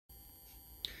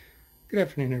Good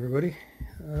afternoon, everybody.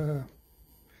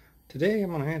 Today I'm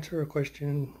going to answer a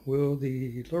question: will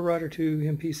the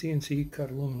Lowrider2 MPCNC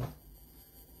cut aluminum?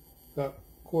 Got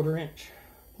a 1/4 inch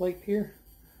plate here.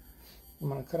 I'm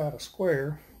going to cut out a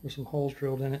square with some holes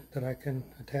drilled in it that I can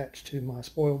attach to my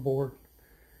spoil board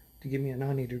to give me a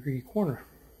 90-degree corner.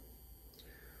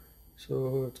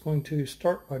 So it's going to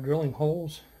start by drilling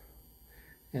holes,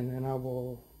 and then I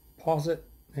will pause it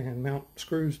and mount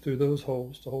screws through those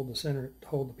holes to hold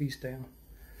the piece down.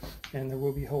 And there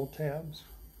will be hole tabs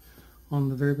on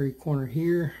the very corner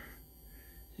here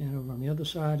and over on the other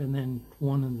side, and then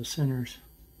one in the centers,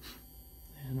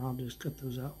 and I'll just cut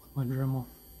those out with my Dremel.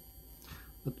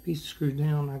 But the piece is screwed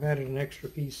down. I've added an extra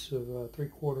piece of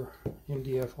 3/4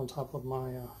 MDF on top of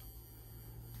my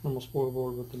normal spoil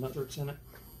board with the nutlets in it,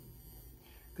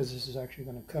 because this is actually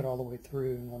going to cut all the way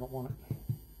through, and I don't want it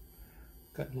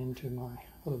cutting into my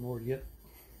other board yet.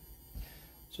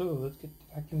 So let's get the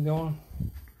vacuum going.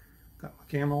 Got my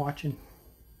camera watching.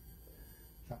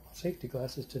 Got my safety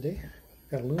glasses today.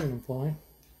 Got aluminum flying.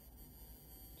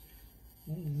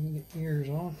 And let me get my ears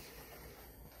on.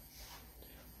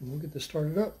 And we'll get this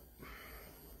started up.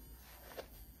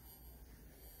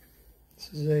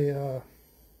 This is a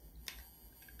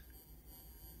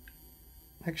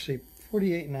actually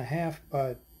 48.5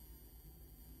 by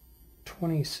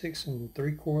 26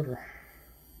 3/4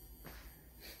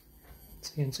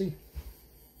 CNC,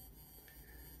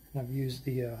 and I've used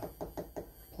the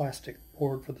plastic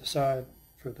board for the side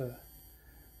for the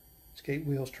skate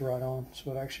wheels to ride on,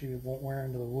 so it actually won't wear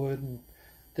into the wood. And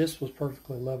this was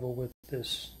perfectly level with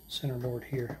this center board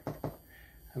here.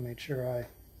 I made sure I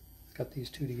got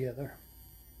these two together,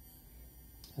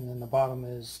 and then the bottom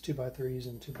is 2x3s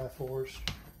and 2x4s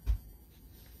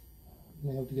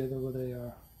nailed together with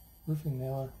a roofing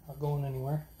nailer, not going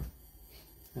anywhere.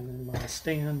 And then my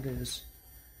stand is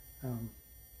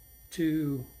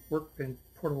two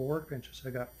portable workbenches I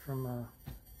got from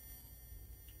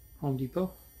Home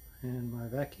Depot, and my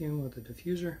vacuum with a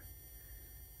diffuser,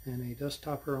 and a dust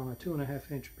topper on a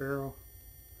 2.5-inch barrel,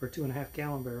 or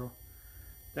 2.5-gallon barrel.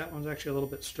 That one's actually a little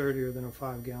bit sturdier than a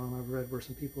 5-gallon. I've read where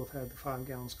some people have had the 5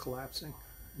 gallons collapsing,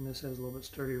 and this has a little bit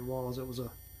sturdier walls. It was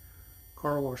a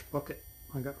car wash bucket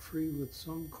I got free with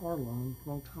some car loan a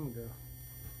long time ago.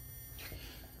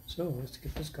 So let's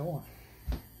get this going.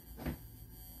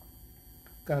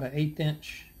 Got an 1/8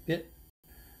 inch bit.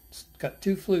 It's got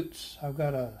 2 flutes. I've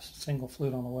got a single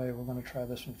flute on the way. We're going to try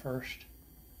this one first,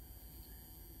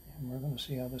 and we're going to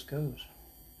see how this goes.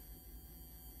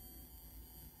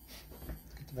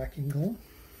 Get the vacuum going.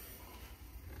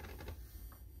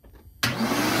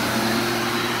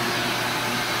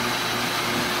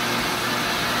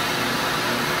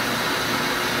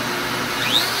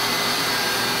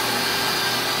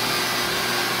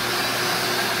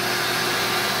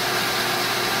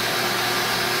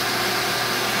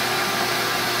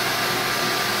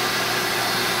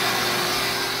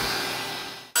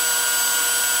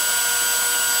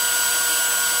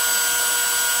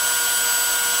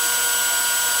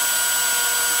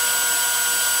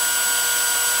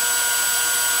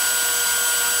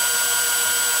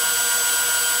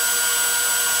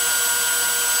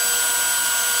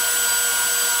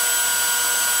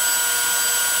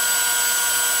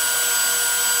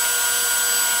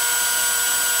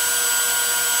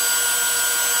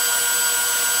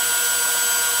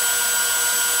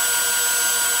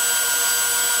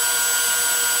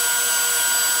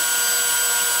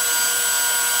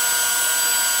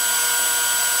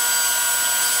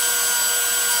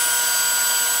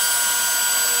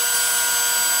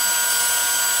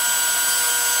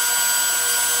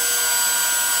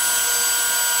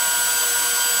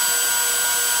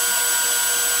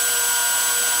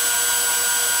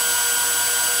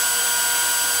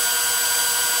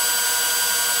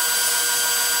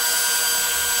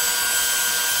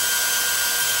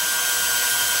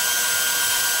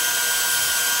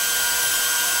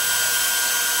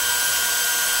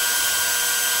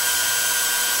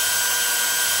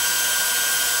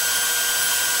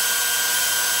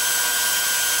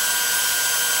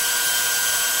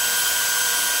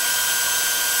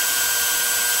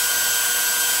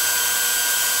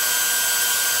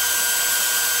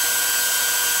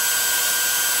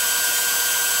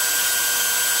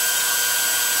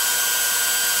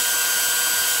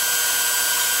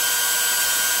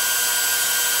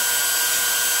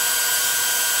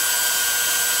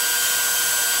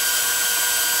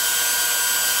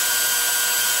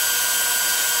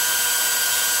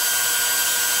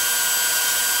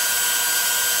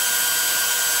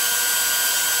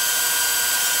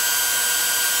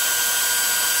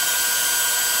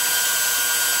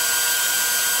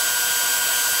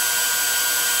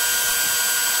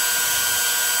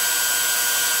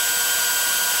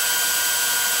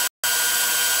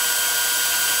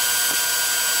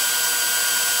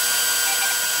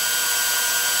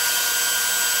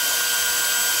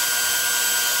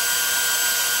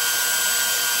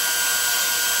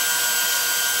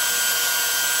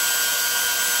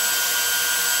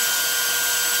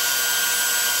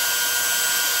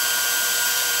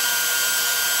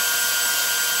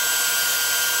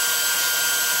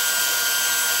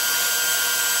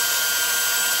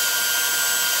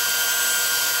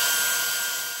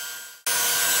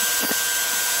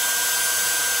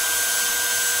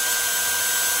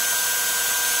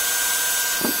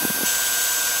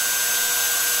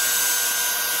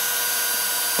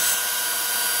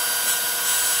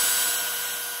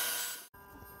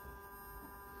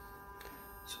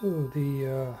 So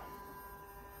the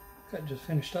got just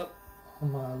finished up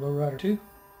on my Lowrider2. You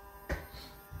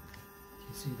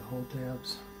can see the hole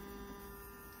tabs,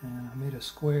 and I made a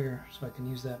square so I can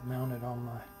use that mounted on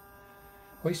my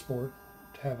hoist board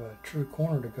to have a true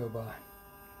corner to go by.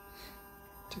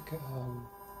 Took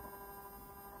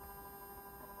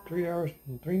 3 hours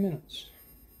and 3 minutes.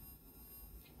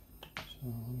 So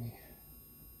let me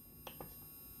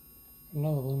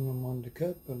another aluminum one to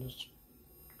cut, but it's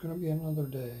gonna be another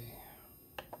day.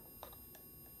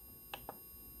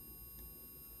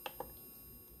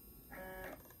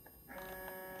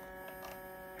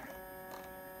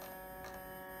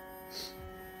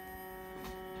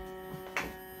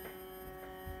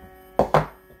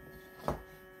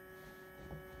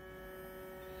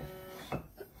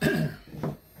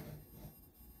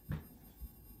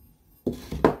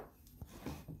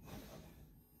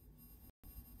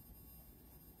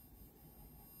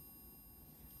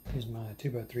 Use my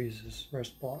 2x3s as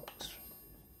rest blocks.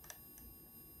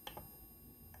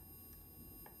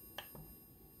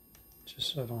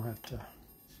 Just so I don't have to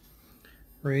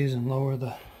raise and lower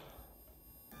the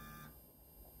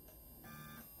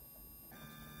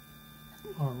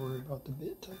or worry about the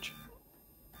bit touching,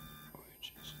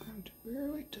 which is going to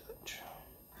barely touch.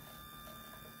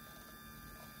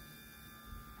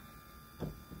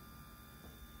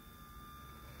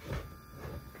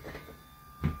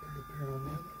 Pretty bare on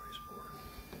the other baseboard.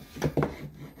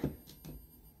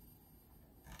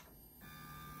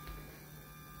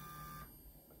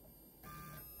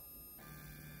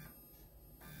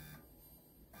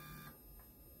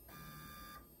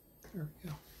 There we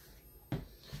go.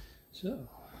 So,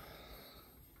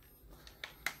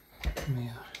 let me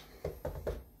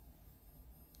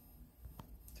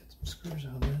get some screws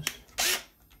out of this.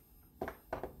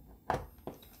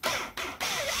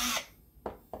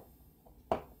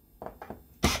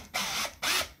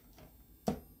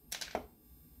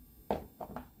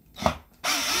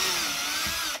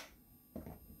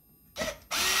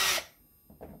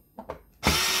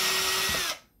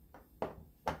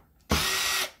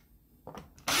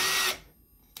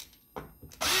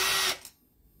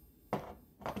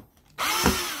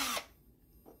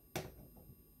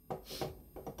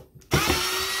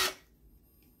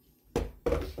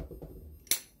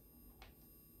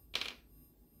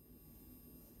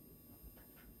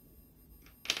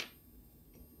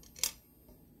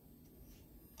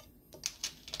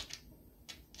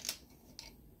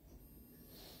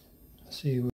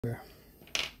 See where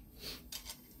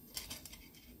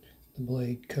the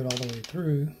blade cut all the way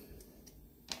through.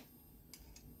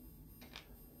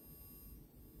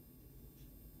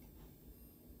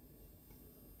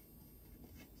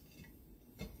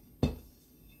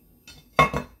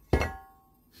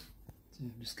 So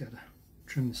I've just got to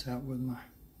trim this out with my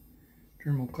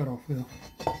Dremel cutoff wheel.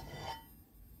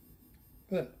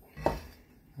 But I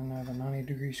now have a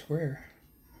 90-degree square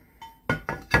for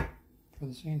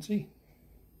the CNC.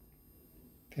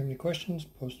 If you have any questions,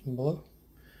 post them below,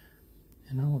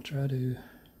 and I will try to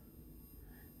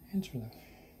answer them.